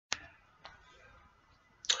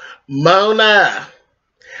Mona,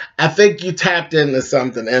 I think you tapped into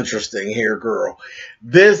something interesting here, girl.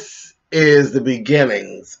 This is the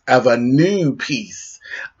beginnings of a new piece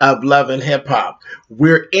of love and hip hop.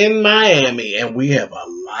 We're in Miami and we have a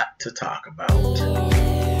lot to talk about.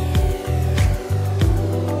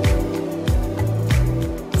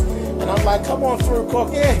 And I'm like, come on through,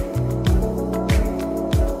 Cookie.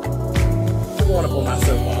 I want to pull my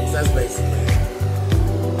soapbox. That's basically it.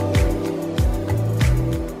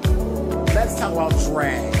 Let's talk about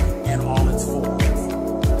drag and all its forms.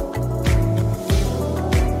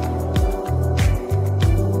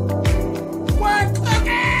 What,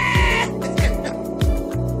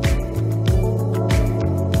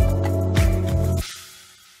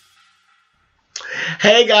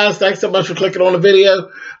 Hey guys, thanks so much for clicking on the video.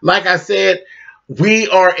 Like I said, we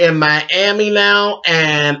are in Miami now,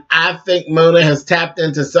 and I think Mona has tapped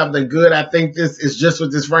into something good. I think this is just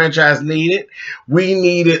what this franchise needed. We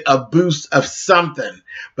needed a boost of something,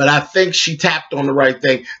 but I think she tapped on the right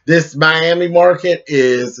thing. This Miami market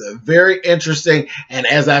is very interesting, and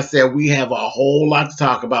as I said, we have a whole lot to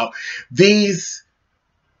talk about. The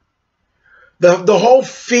whole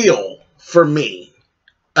feel for me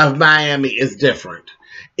of Miami is different.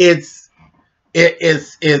 It's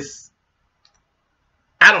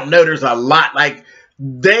I don't know, there's a lot, like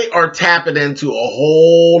they are tapping into a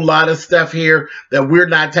whole lot of stuff here that we're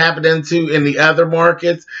not tapping into in the other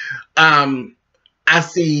markets. I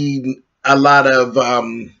see a lot of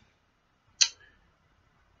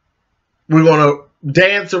we want to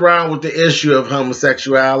dance around with the issue of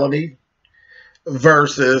homosexuality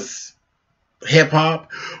versus hip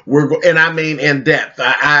hop. And I mean in depth.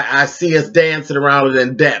 I see us dancing around it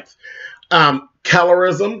in depth.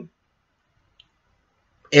 Colorism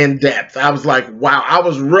in depth. I was like, wow, I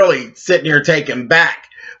was really sitting here taken back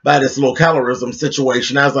by this little colorism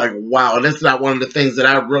situation. I was like, wow, and it's not one of the things that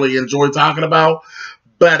I really enjoy talking about,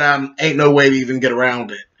 but ain't no way to even get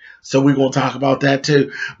around it. So we're going to talk about that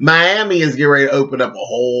too. Miami is getting ready to open up a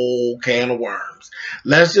whole can of worms.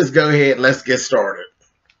 Let's just go ahead and let's get started.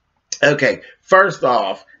 Okay, first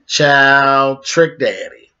off, child, Trick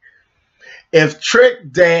Daddy. If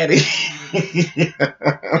Trick Daddy,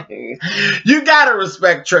 you gotta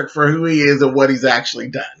respect Trick for who he is and what he's actually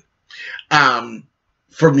done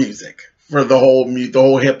for music, for the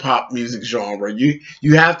whole hip hop music genre.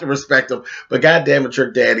 You have to respect him. But goddamn it,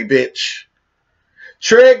 Trick Daddy, bitch.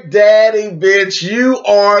 Trick Daddy, bitch, you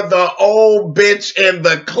are the old bitch in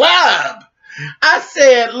the club. I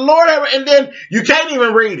said, Lord, and then you can't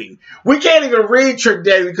even read him. We can't even read Trick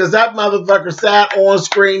Daddy because that motherfucker sat on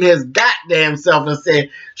screen his goddamn self and said,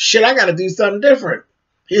 shit, I got to do something different.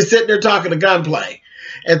 He's sitting there talking to Gunplay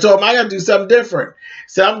and told him, I got to do something different.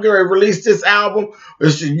 So I'm going to release this album.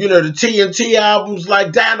 It's, you know, the TNT albums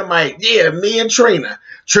like Dynamite. Yeah, me and Trina.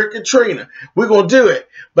 Trick and Trina. We're going to do it.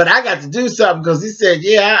 But I got to do something because he said,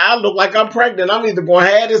 yeah, I look like I'm pregnant. I'm either going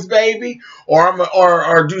to have this baby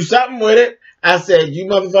or do something with it. I said, you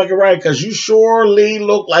motherfucking right, because you surely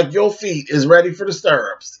look like your feet is ready for the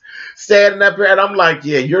stirrups. Standing up here, and I'm like,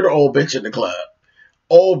 yeah, you're the old bitch in the club.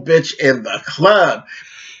 Old bitch in the club.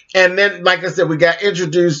 And then, like I said, we got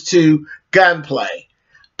introduced to Gunplay.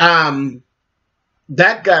 That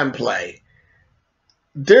Gunplay,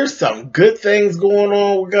 there's some good things going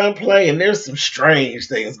on with Gunplay, and there's some strange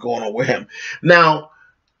things going on with him. Now,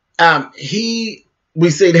 we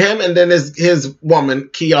see him, and then his woman,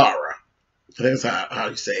 Kiara. That's how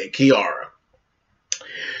you say it, Kiara.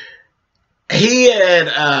 He had,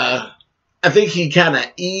 I think he kind of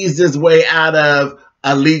eased his way out of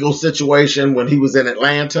a legal situation when he was in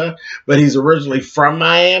Atlanta, but he's originally from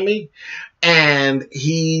Miami, and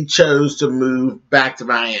he chose to move back to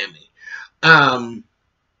Miami.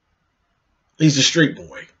 He's a street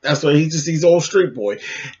boy. That's what he's an old street boy.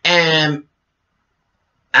 And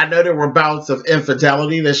I know there were bouts of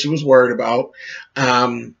infidelity that she was worried about.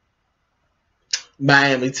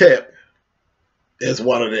 Miami Tip is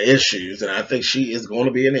one of the issues, and I think she is going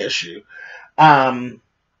to be an issue. But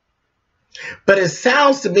it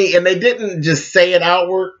sounds to me, and they didn't just say it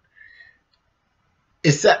outward,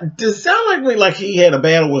 does it sound like me like he had a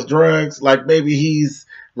battle with drugs? Like maybe he's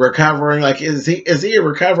recovering? Like is he a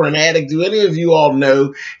recovering addict? Do any of you all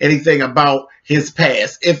know anything about his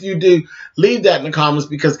past? If you do, leave that in the comments,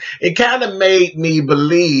 because it kind of made me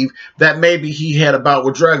believe that maybe he had a bout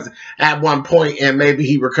with drugs at one point and maybe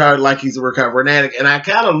he recovered like he's a recovering addict. And I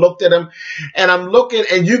kind of looked at him, and I'm looking,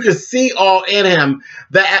 and you can see all in him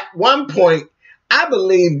that at one point, I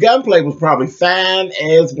believe Gunplay was probably fine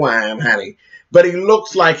as wine, honey. But he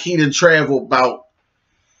looks like he done traveled about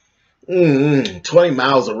 20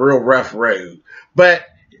 miles of real rough road. But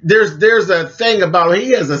there's a thing about him.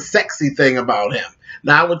 He has a sexy thing about him.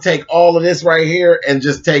 Now I would take all of this right here and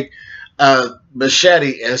just take a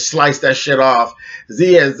machete and slice that shit off.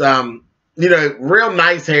 He has you know, real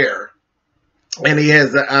nice hair, and he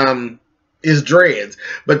has his dreads,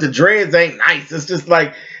 but the dreads ain't nice. It's just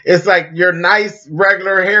like, it's like your nice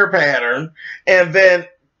regular hair pattern, and then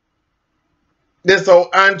this old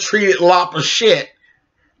untreated lop of shit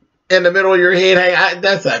in the middle of your head.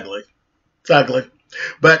 That's ugly. It's ugly.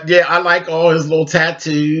 But yeah, I like all his little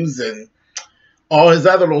tattoos and all his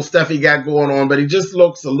other little stuff he got going on, but he just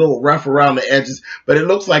looks a little rough around the edges. But it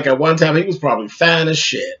looks like at one time he was probably fine as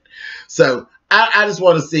shit. So I just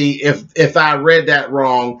want to see if I read that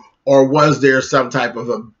wrong, or was there some type of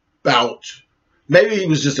a bout. Maybe he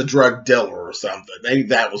was just a drug dealer or something. Maybe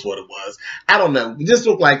that was what it was. I don't know. He just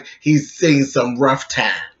looked like he's seen some rough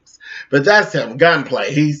times. But that's him.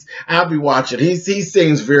 Gunplay. I'll be watching. He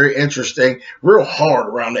seems very interesting. Real hard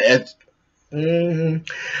around the edge.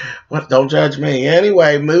 What? Don't judge me.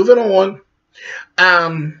 Anyway, moving on.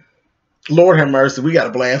 Lord have mercy. We got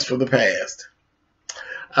a blast from the past.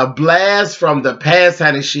 A blast from the past,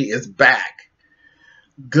 honey. She is back.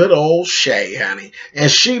 Good old Shay, honey.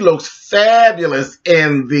 And she looks fabulous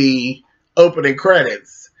in the opening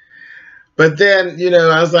credits. But then, you know,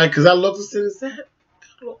 I was like, because I looked and said, is that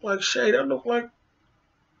look like Shay? That look like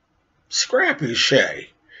Scrappy Shay.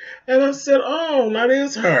 And I said, oh, that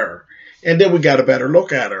is her. And then we got a better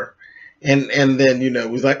look at her. And then, you know,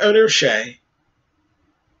 we was like, oh, there's Shay.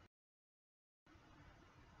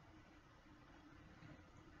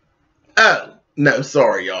 Oh. No,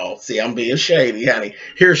 sorry, y'all. See, I'm being shady, honey.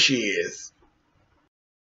 Here she is.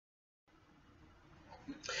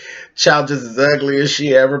 Child just as ugly as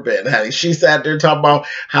she ever been, honey. She sat there talking about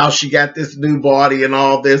how she got this new body and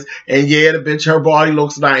all this. And yeah, the bitch, her body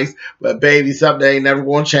looks nice. But baby, something ain't never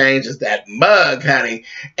going to change. It's that mug, honey.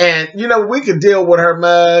 And, you know, we could deal with her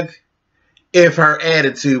mug if her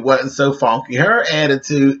attitude wasn't so funky. Her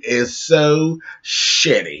attitude is so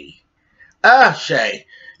shitty. Shay.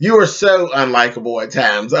 You are so unlikable at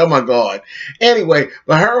times. Oh, my God. Anyway,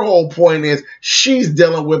 but her whole point is she's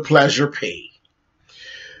dealing with Pleasure P.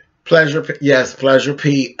 Pleasure P. Yes, Pleasure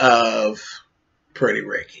P of Pretty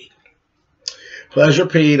Ricky. Pleasure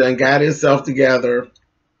P done got himself together.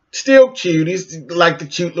 Still cute. He's like the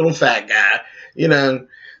cute little fat guy. You know,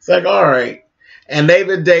 it's like, all right. And they've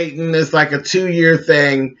been dating. It's like a 2-year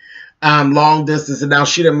thing, long distance. And now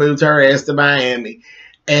she done moved her ass to Miami.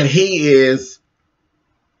 And he is...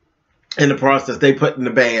 in the process, they putting the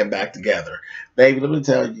band back together. Baby, let me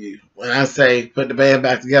tell you, when I say put the band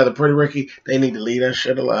back together, Pretty Ricky, they need to leave that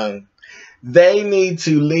shit alone. They need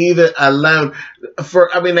to leave it alone.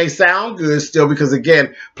 I mean, they sound good still because,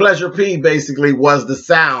 again, Pleasure P basically was the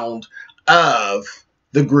sound of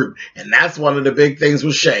the group. And that's one of the big things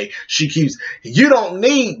with Shay. She keeps, you don't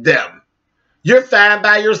need them. You're fine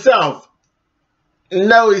by yourself.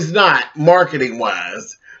 No, he's not,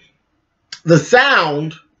 marketing-wise. The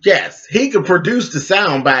sound... yes, he could produce the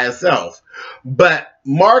sound by himself, but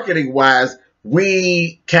marketing-wise,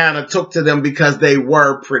 we kind of took to them because they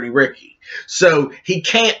were Pretty Ricky. So he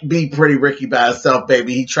can't be Pretty Ricky by himself,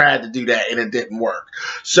 baby. He tried to do that, and it didn't work.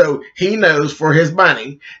 So he knows for his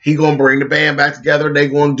money, he going to bring the band back together. They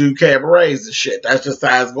going to do cabarets and shit. That's just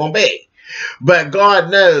how it's going to be. But God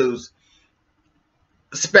knows,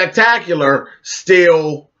 Spectacular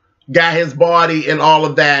still got his body and all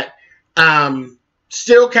of that.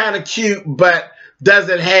 Still kind of cute, but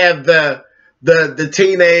doesn't have the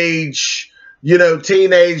teenage, you know,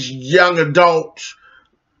 teenage young adult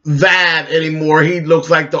vibe anymore. He looks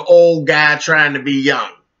like the old guy trying to be young.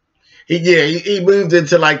 He moved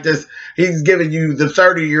into like this. He's giving you the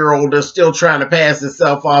 30-year-old that's still trying to pass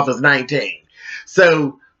himself off as 19.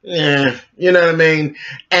 So, yeah, you know what I mean?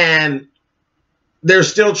 And they're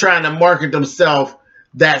still trying to market themselves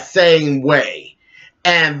that same way.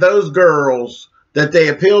 And those girls that they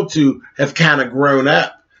appeal to have kind of grown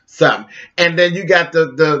up some. And then you got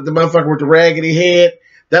the motherfucker with the raggedy head.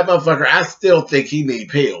 That motherfucker, I still think he need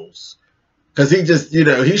pills. Because he just, you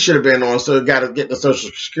know, he should have been on, so got to get the Social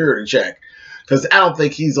Security check. Because I don't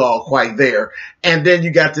think he's all quite there. And then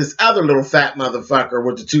you got this other little fat motherfucker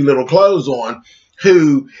with the 2 little clothes on,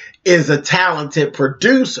 who is a talented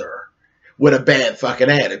producer with a bad fucking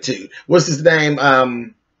attitude. What's his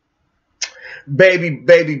name?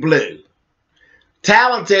 Baby Blue.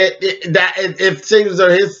 Talented, it seems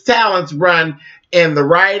that his talents run in the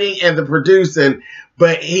writing and the producing,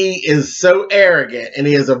 but he is so arrogant and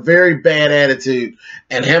he has a very bad attitude,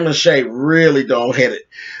 and him and Shay really don't hit it.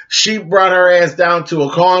 She brought her ass down to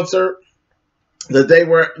a concert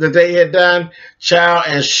that they had done, child,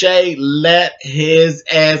 and Shay let his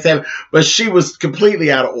ass have it. But she was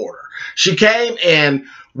completely out of order. She came in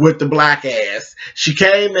with the black ass. She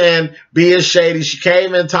came in being shady. She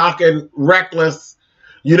came in talking reckless,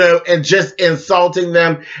 you know, and just insulting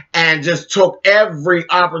them, and just took every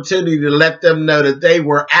opportunity to let them know that they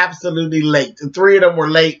were absolutely late. The three of them were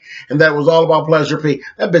late, and that was all about Pleasure P.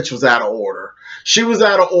 That bitch was out of order. She was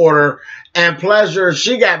out of order, and Pleasure,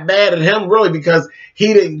 she got mad at him really because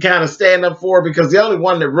he didn't kind of stand up for her, because the only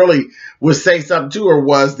one that really would say something to her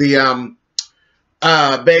was the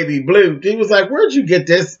Baby Blue. He was like, where'd you get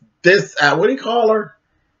this what do you call her?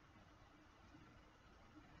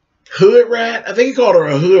 Hood rat? I think he called her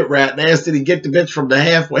a hood rat, and asked did he get the bitch from the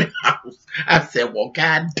halfway house. I said, well,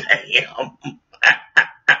 goddamn.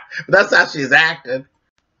 But that's how she's acting.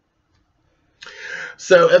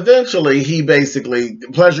 So eventually he basically,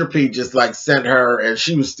 Pleasure P just like sent her, and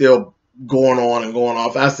she was still going on and going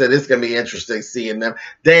off. I said, it's going to be interesting seeing them.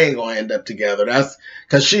 They ain't going to end up together. That's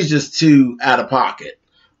because she's just too out of pocket.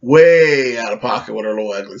 Way out of pocket with her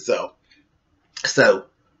little ugly self. So,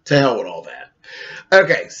 to hell with all that.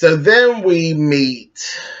 Okay, so then we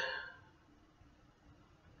meet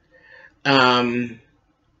Bobby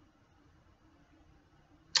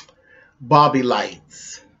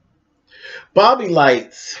Lights. Bobby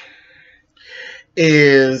Lights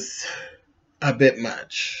is a bit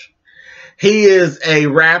much. He is a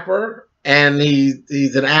rapper, and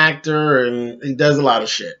he's an actor, and he does a lot of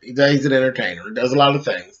shit. He's an entertainer. He does a lot of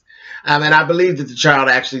things. And I believe that the child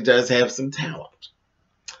actually does have some talent.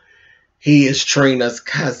 He is Trina's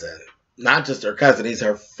cousin. Not just her cousin, he's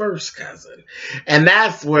her first cousin. And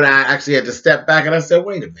that's when I actually had to step back, and I said,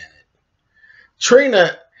 wait a minute.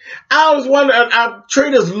 Trina, I was wondering,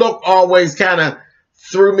 Trina's look always kind of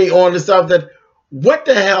threw me on to something. What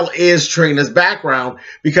the hell is Trina's background?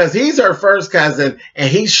 Because he's her first cousin, and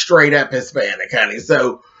he's straight up Hispanic, honey.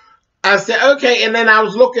 So I said, okay. And then I'm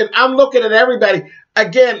looking at everybody.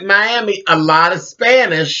 Again, Miami, a lot of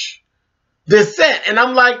Spanish descent. And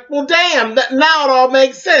I'm like, well, damn, now it all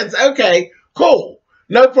makes sense. Okay, cool.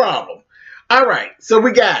 No problem. All right, so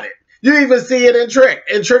we got it. You even see it in Trick.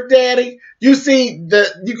 In Trick Daddy, you can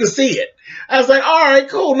see it. I was like, all right,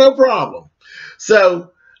 cool, no problem.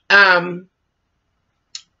 So, I'm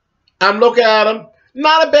looking at him.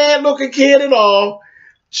 Not a bad looking kid at all.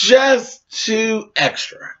 Just too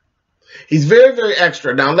extra. He's very, very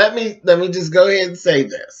extra. Now, let me just go ahead and say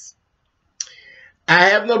this. I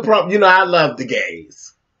have no problem. You know, I love the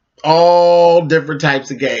gays. All different types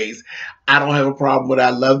of gays. I don't have a problem with it.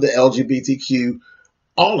 I love the LGBTQ.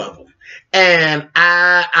 All of them. And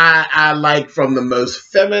I like from the most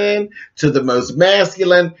feminine to the most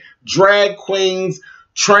masculine, drag queens,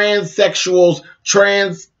 transsexuals,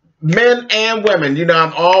 trans men and women. You know,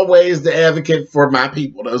 I'm always the advocate for my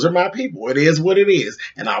people. Those are my people. It is what it is.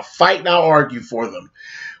 And I'll fight and I'll argue for them.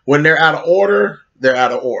 When they're out of order, they're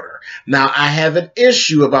out of order. Now, I have an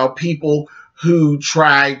issue about people who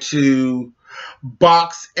try to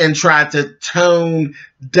box and try to tone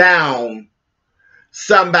down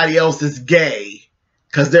somebody else's gay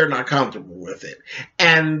because they're not comfortable with it.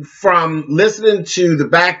 And from listening to the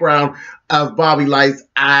background of Bobby Lights,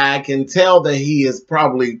 I can tell that he has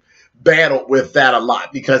probably battled with that a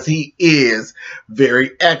lot because he is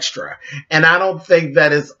very extra. And I don't think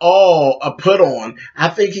that it's all a put on. I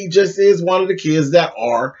think he just is one of the kids that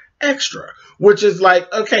are extra, which is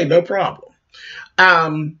like, okay, no problem.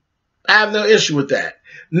 I have no issue with that.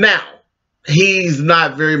 Now, he's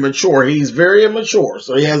not very mature. He's very immature.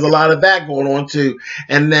 So he has a lot of that going on too.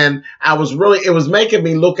 And then it was making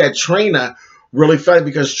me look at Trina really funny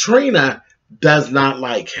because Trina does not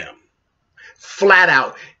like him. Flat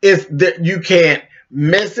out. You can't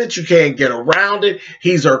miss it. You can't get around it.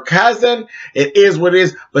 He's her cousin. It is what it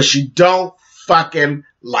is. But she don't fucking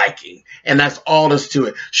like him. And that's all there's to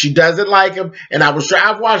it. She doesn't like him. And I've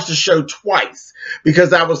watched the show twice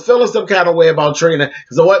because I was feeling some kind of way about Trina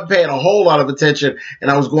because I wasn't paying a whole lot of attention and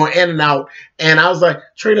I was going in and out. And I was like,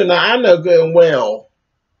 Trina, now I know good and well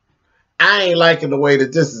I ain't liking the way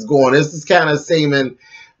that this is going. This is kind of seeming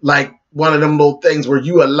like one of them little things where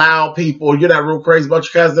you allow people, you're not real crazy about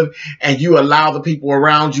your cousin, and you allow the people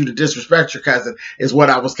around you to disrespect your cousin is what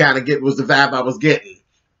I was kind of getting, was the vibe I was getting.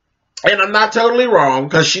 And I'm not totally wrong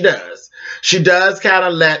because she does. She does kind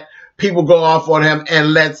of let people go off on him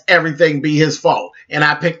and lets everything be his fault. And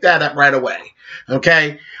I picked that up right away.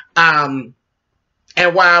 Okay. And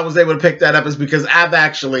why I was able to pick that up is because I've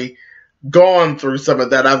actually gone through some of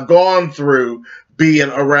that. I've gone through being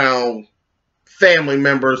around family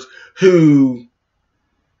members who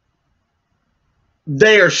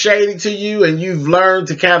they are shady to you and you've learned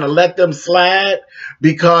to kind of let them slide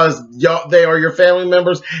because they are your family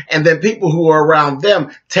members, and then people who are around them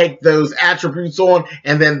take those attributes on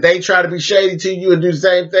and then they try to be shady to you and do the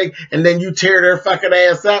same thing, and then you tear their fucking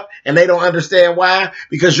ass up and they don't understand why,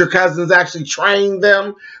 because your cousins actually trained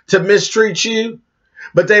them to mistreat you,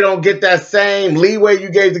 but they don't get that same leeway you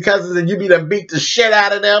gave the cousins and you be done beat the shit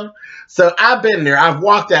out of them. So I've been there. I've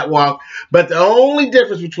walked that walk. But the only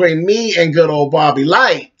difference between me and good old Bobby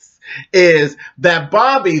Lights is that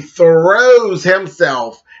Bobby throws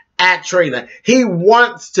himself at Trina. He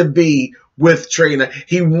wants to be with Trina.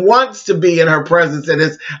 He wants to be in her presence. And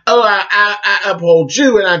it's, oh, I uphold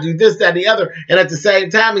you and I do this, that, and the other. And at the same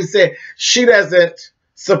time, he said, she doesn't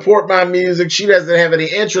support my music. She doesn't have any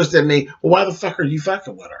interest in me. Well, why the fuck are you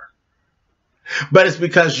fucking with her? But it's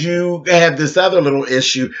because you have this other little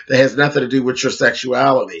issue that has nothing to do with your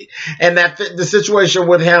sexuality. And that the situation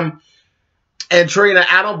with him and Trina,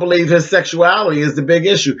 I don't believe his sexuality is the big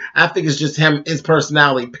issue. I think it's just him, his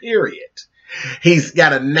personality, period. He's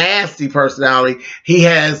got a nasty personality. He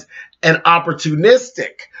has an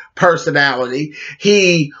opportunistic personality.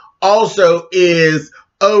 He also is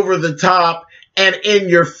over the top and in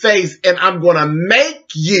your face, and I'm going to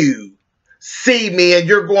make you see me, and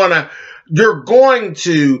you're going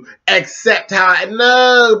to accept how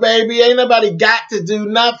no, baby, ain't nobody got to do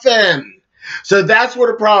nothing. So that's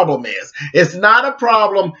where the problem is. It's not a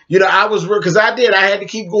problem. You know, I had to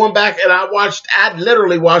keep going back, and I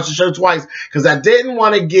literally watched the show twice because I didn't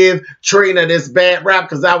want to give Trina this bad rap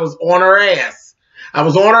because I was on her ass. I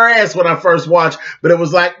was on her ass when I first watched, but it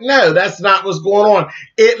was like, no, that's not what's going on.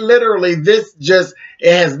 It literally, it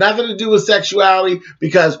has nothing to do with sexuality,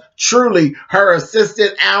 because truly her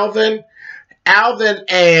assistant, Alvin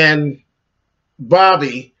and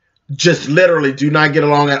Bobby just literally do not get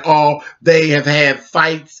along at all. They have had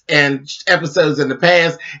fights and episodes in the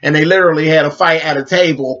past, and they literally had a fight at a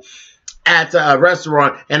table at a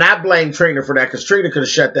restaurant, and I blame Trina for that because Trina could have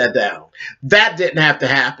shut that down. That didn't have to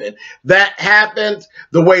happen. That happened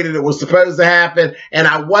the way that it was supposed to happen, and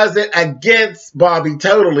I wasn't against Bobby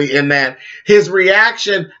totally in that. His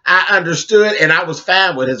reaction, I understood, and I was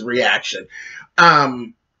fine with his reaction.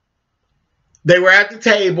 They were at the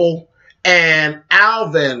table, and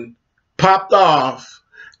Alvin popped off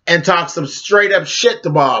and talked some straight up shit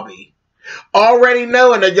to Bobby. Already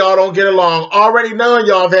knowing that y'all don't get along, already knowing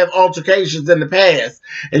y'all have had altercations in the past,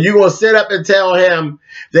 and you're going to sit up and tell him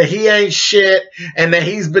that he ain't shit and that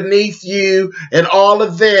he's beneath you and all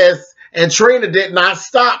of this, and Trina did not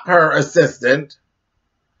stop her assistant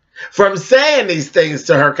from saying these things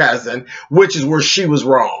to her cousin, which is where she was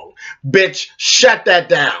wrong. Bitch, shut that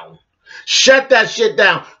down. Shut that shit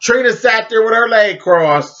down. Trina sat there with her leg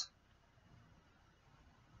crossed.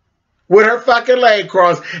 With her fucking leg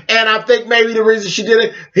crossed. And I think maybe the reason she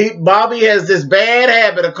did it, Bobby has this bad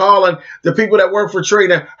habit of calling the people that work for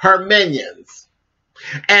Trina her minions.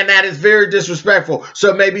 And that is very disrespectful.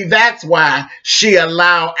 So maybe that's why she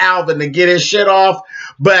allowed Alvin to get his shit off.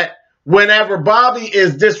 But whenever Bobby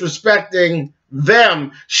is disrespecting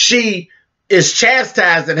them, she is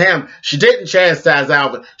chastising him. She didn't chastise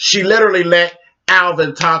Alvin. She literally let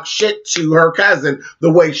Alvin talk shit to her cousin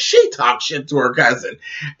the way she talked shit to her cousin.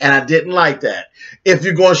 And I didn't like that. If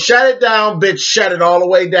you're going to shut it down, bitch, shut it all the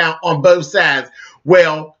way down on both sides.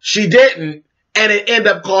 Well, she didn't, and it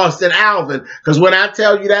ended up costing Alvin. Because when I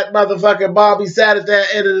tell you that motherfucking Bobby sat at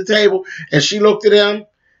that end of the table, and she looked at him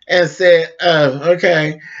and said, oh,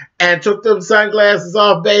 okay, and took them sunglasses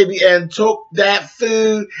off, baby, and took that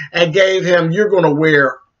food and gave him, you're going to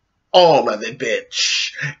wear all of it,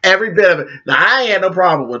 bitch. Every bit of it. Now, I ain't had no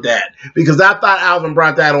problem with that because I thought Alvin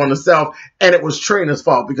brought that on himself, and it was Trina's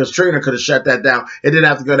fault because Trina could have shut that down. It didn't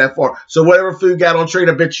have to go that far. So whatever food got on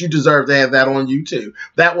Trina, bitch, you deserve to have that on you too.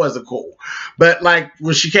 That wasn't cool. But like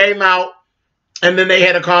when she came out and then they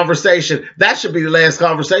had a conversation, that should be the last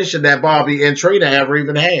conversation that Bobby and Trina ever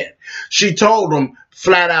even had. She told them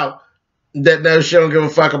flat out that no, she don't give a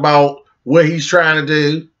fuck about what he's trying to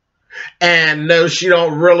do. And no, she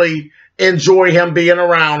don't really enjoy him being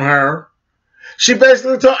around her. She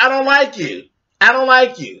basically told, I don't like you. I don't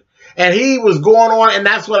like you. And he was going on, and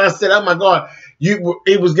that's what I said, oh my God, he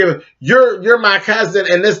was giving, you're my cousin,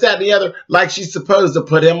 and this, that, and the other, like she's supposed to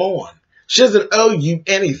put him on. She doesn't owe you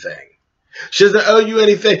anything. She doesn't owe you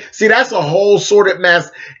anything. See, that's a whole sorted mess,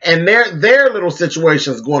 and their little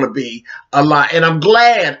situation is going to be a lot. And I'm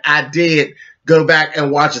glad I did go back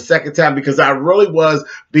and watch a second time because I really was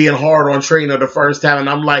being hard on Trina the first time. And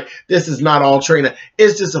I'm like, this is not all Trina.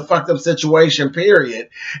 It's just a fucked up situation, period.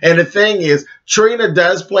 And the thing is, Trina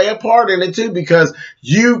does play a part in it too because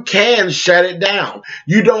you can shut it down.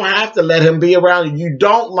 You don't have to let him be around you. You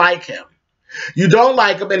don't like him. You don't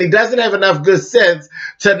like him, and he doesn't have enough good sense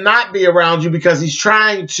to not be around you because he's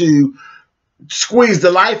trying to squeeze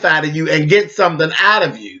the life out of you and get something out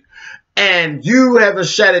of you. And you haven't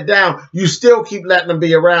shut it down. You still keep letting them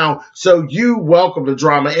be around. So you welcome the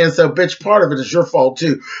drama. And so, bitch, part of it is your fault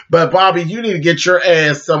too. But Bobby, you need to get your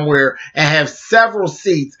ass somewhere and have several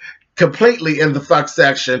seats completely in the fuck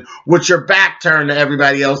section with your back turned to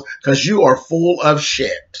everybody else because you are full of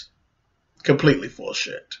shit. Completely full of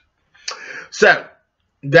shit. So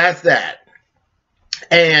that's that.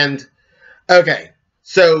 And okay,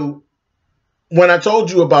 so when I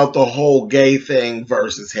told you about the whole gay thing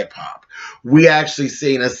versus hip hop, we actually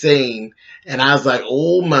seen a scene, and I was like,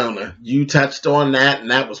 "Oh, Mona, you touched on that,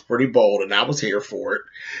 and that was pretty bold, and I was here for it."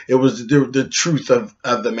 It was the truth of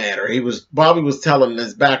the matter. Bobby was telling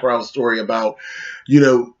this background story about,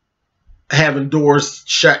 having doors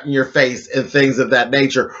shut in your face and things of that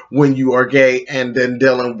nature when you are gay, and then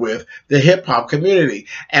dealing with the hip hop community.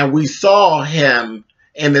 And we saw him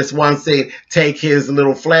in this one scene take his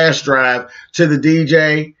little flash drive to the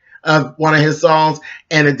DJ of one of his songs,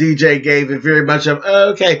 and the DJ gave it very much of,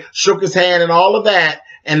 okay, shook his hand and all of that,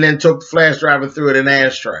 and then took the flash drive and threw it in an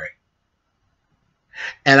ashtray.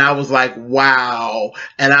 And I was like, wow.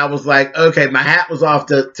 And I was like, okay, my hat was off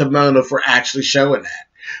to Mona for actually showing that.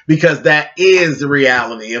 Because that is the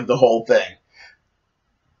reality of the whole thing.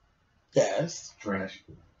 Yes. Trash.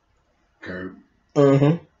 Curb.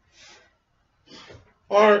 Mm-hmm.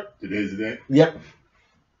 All right. Today's the day? Yep.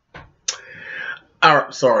 All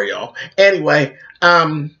right. Sorry, y'all. Anyway,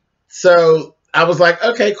 so I was like,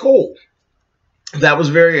 okay, cool. That was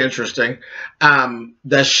very interesting.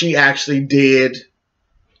 That she actually did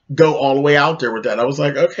go all the way out there with that. I was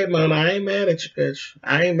like, okay, Mona, I ain't mad at you, bitch.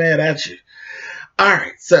 I ain't mad at you. All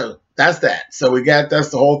right, so that's that. So that's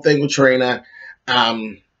the whole thing with Trina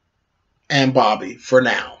and Bobby for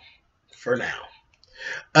now. For now.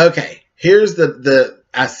 Okay, here's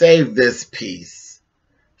I saved this piece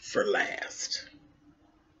for last.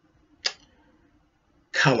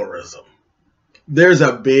 Colorism. There's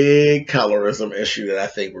a big colorism issue that I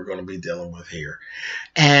think we're going to be dealing with here.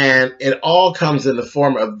 And it all comes in the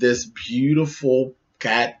form of this beautiful,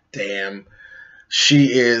 goddamn,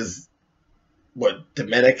 she is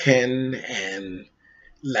Dominican and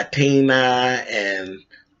Latina and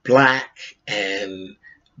black and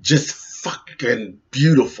just fucking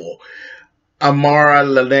beautiful. Amara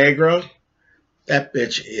La Negra, that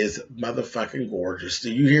bitch is motherfucking gorgeous.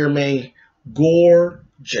 Do you hear me?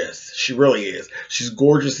 Gorgeous. She really is. She's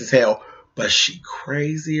gorgeous as hell, but she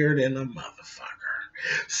crazier than a motherfucker.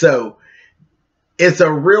 So it's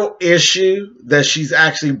a real issue that she's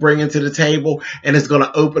actually bringing to the table, and it's going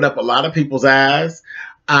to open up a lot of people's eyes.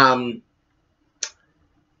 And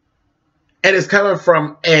it's coming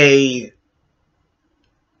from a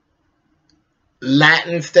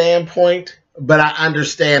Latin standpoint, but I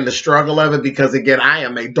understand the struggle of it because, again, I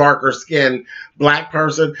am a darker skinned black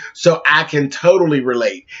person, so I can totally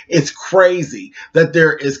relate. It's crazy that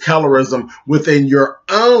there is colorism within your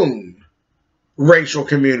own racial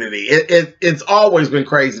community. It's always been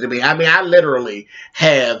crazy to me. I mean, I literally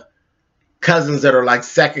have cousins that are like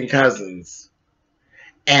second cousins,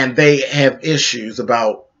 and they have issues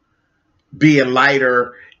about being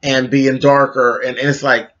lighter and being darker, and it's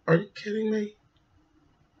like, are you kidding me?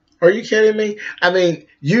 Are you kidding me? I mean,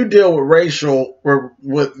 you deal with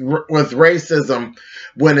with racism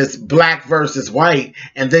when it's black versus white,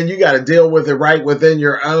 and then you got to deal with it right within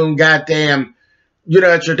your own goddamn,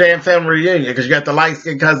 at your damn family reunion, because you got the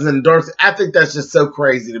light-skinned cousin and the dark. I think that's just so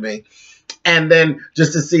crazy to me. And then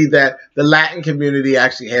just to see that the Latin community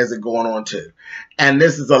actually has it going on too. And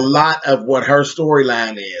this is a lot of what her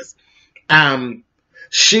storyline is.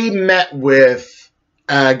 She met with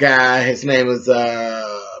a guy, his name is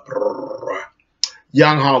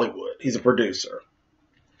Young Hollywood. He's a producer.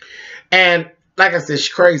 And like I said,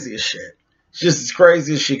 she's crazy as shit. She's just as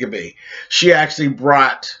crazy as she could be. She actually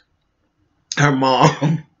brought her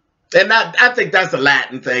mom, and I think that's a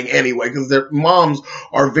Latin thing anyway, because their moms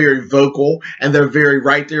are very vocal and they're very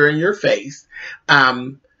right there in your face.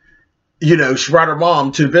 She brought her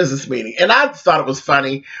mom to the business meeting, and I thought it was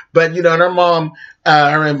funny, but and her mom,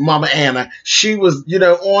 her Mama Anna, she was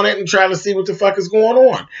on it and trying to see what the fuck is going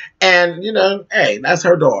on, and hey, that's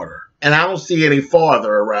her daughter, and I don't see any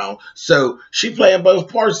father around, so she playing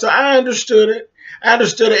both parts, so I understood it. I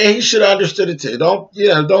understood it, and he should have understood it too.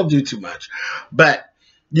 Don't do too much. But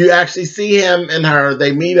you actually see him and her.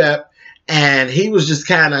 They meet up, and he was just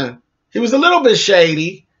he was a little bit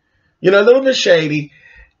shady, a little bit shady.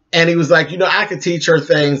 And he was like, I could teach her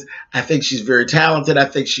things. I think she's very talented. I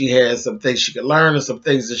think she has some things she could learn and some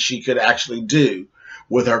things that she could actually do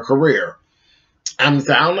with her career. I'm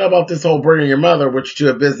saying, I don't know about this whole bringing your mother, which to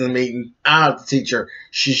a business meeting. I'll have to teach her.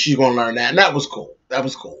 She's going to learn that. And that was cool. That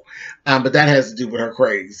was cool. But that has to do with her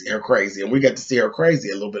crazy. And we got to see her crazy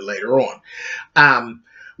a little bit later on.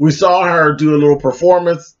 We saw her do a little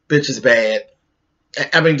performance. Bitch is bad.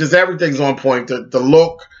 I mean, just everything's on point. The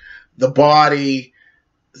look, the body,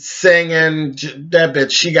 singing, that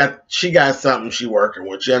bitch, she got something she working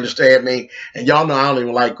with. You understand me? And y'all know I don't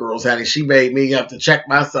even like girls, honey. She made me have to check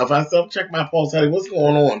myself. I said, check my pulse, honey. What's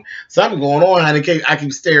going on? Something going on, honey. I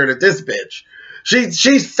keep staring at this bitch.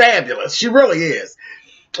 She's fabulous. She really is.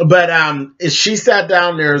 But as she sat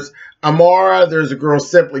down, there's Amara, there's a girl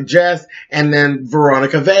Simply Jess, and then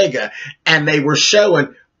Veronica Vega. And they were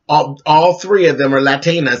showing all three of them are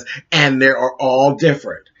Latinas, and they are all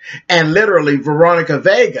different. And literally, Veronica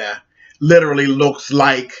Vega literally looks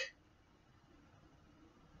like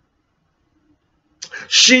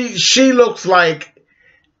she looks like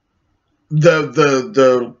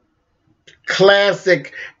the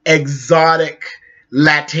classic exotic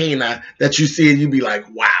Latina that you see and you be like,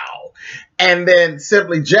 wow. And then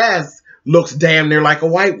Simply Jess looks damn near like a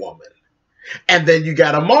white woman. And then you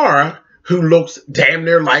got Amara, who looks damn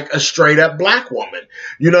near like a straight up black woman.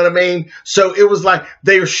 You know what I mean? So it was like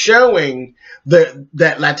they're showing that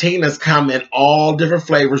Latinas come in all different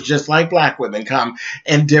flavors, just like black women come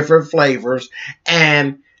in different flavors.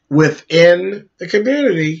 And within the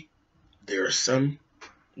community, there's some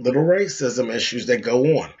little racism issues that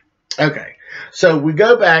go on. Okay, so we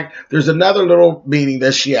go back. There's another little meeting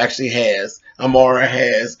that she actually has, Amara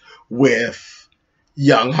has, with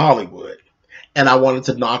Young Hollywood. And I wanted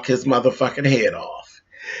to knock his motherfucking head off.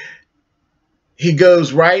 He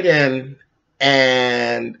goes right in,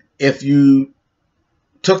 and if you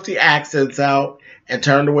took the accents out and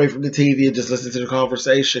turned away from the TV and just listened to the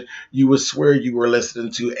conversation, you would swear you were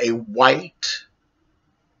listening to a white,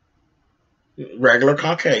 regular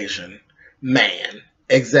Caucasian man,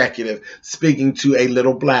 executive, speaking to a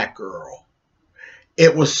little black girl.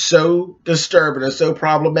 It was so disturbing and so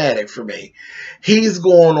problematic for me. He's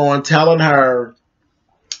going on telling her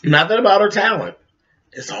nothing about her talent.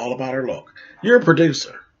 It's all about her look. You're a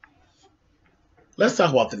producer. Let's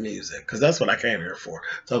talk about the music, because that's what I came here for.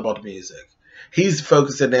 Talk about the music. He's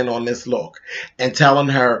focusing in on this look and telling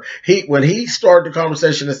her, when he started the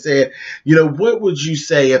conversation and said, what would you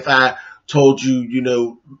say if I told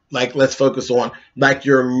you, like, let's focus on like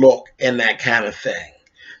your look and that kind of thing.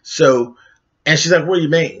 So, and she's like, what do you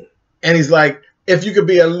mean? And he's like, if you could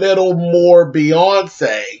be a little more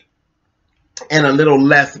Beyonce and a little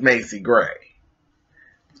less Macy Gray.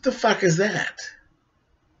 What the fuck is that?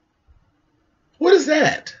 What is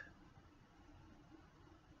that?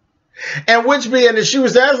 And and she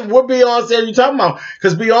was asking, what Beyonce are you talking about?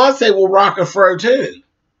 Because Beyonce will rock a fro too.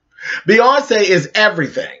 Beyonce is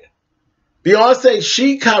everything. Beyonce,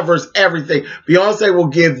 she covers everything. Beyonce will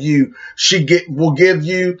give you, will give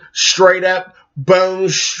you straight up, bone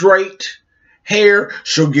straight hair.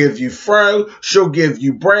 She'll give you fro. She'll give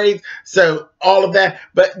you braids. So all of that.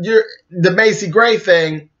 But the Macy Gray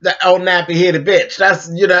thing, the old nappy headed bitch. That's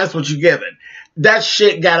that's what you're giving. That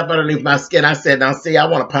shit got up underneath my skin. I said, now see, I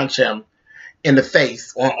want to punch him in the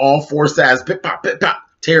face on all four sides. Pip pop,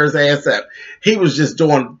 tear his ass up. He was just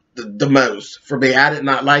doing the most for me. I did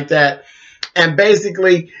not like that. And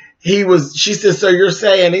basically, she said, so you're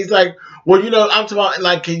saying, he's like, well, I'm talking about,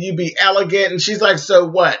 like, can you be elegant? And she's like, so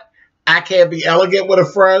what? I can't be elegant with a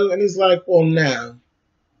fro? And he's like, well, no.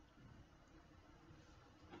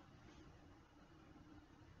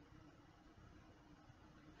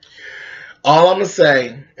 All I'm going to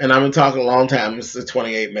say, and I've been talking a long time, it's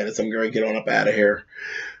 28 minutes, I'm going to get on up out of here,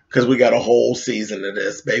 because we got a whole season of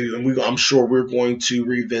this, baby. And I'm sure we're going to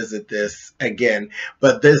revisit this again.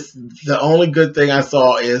 But the only good thing I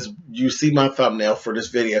saw is, you see my thumbnail for this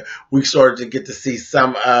video, we started to get to see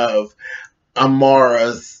some of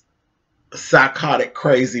Amara's psychotic,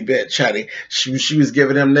 crazy bitch, honey. She was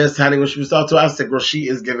giving him this, honey, when she was talking to us. I said, girl, she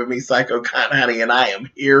is giving me psycho cunt, honey, and I am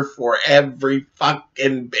here for every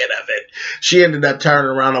fucking bit of it. She ended up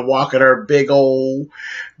turning around and walking her big old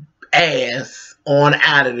ass on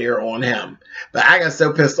out of there on him. But I got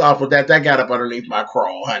so pissed off with that got up underneath my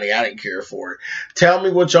crawl, honey. I didn't care for it. Tell me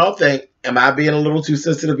what y'all think. Am I being a little too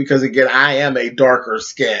sensitive? Because, again, I am a darker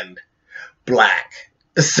skinned black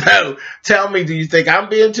So tell me, do you think I'm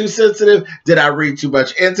being too sensitive? Did I read too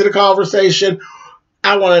much into the conversation?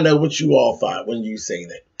 I want to know what you all thought when you seen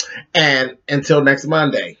it. And until next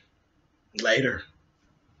Monday, later.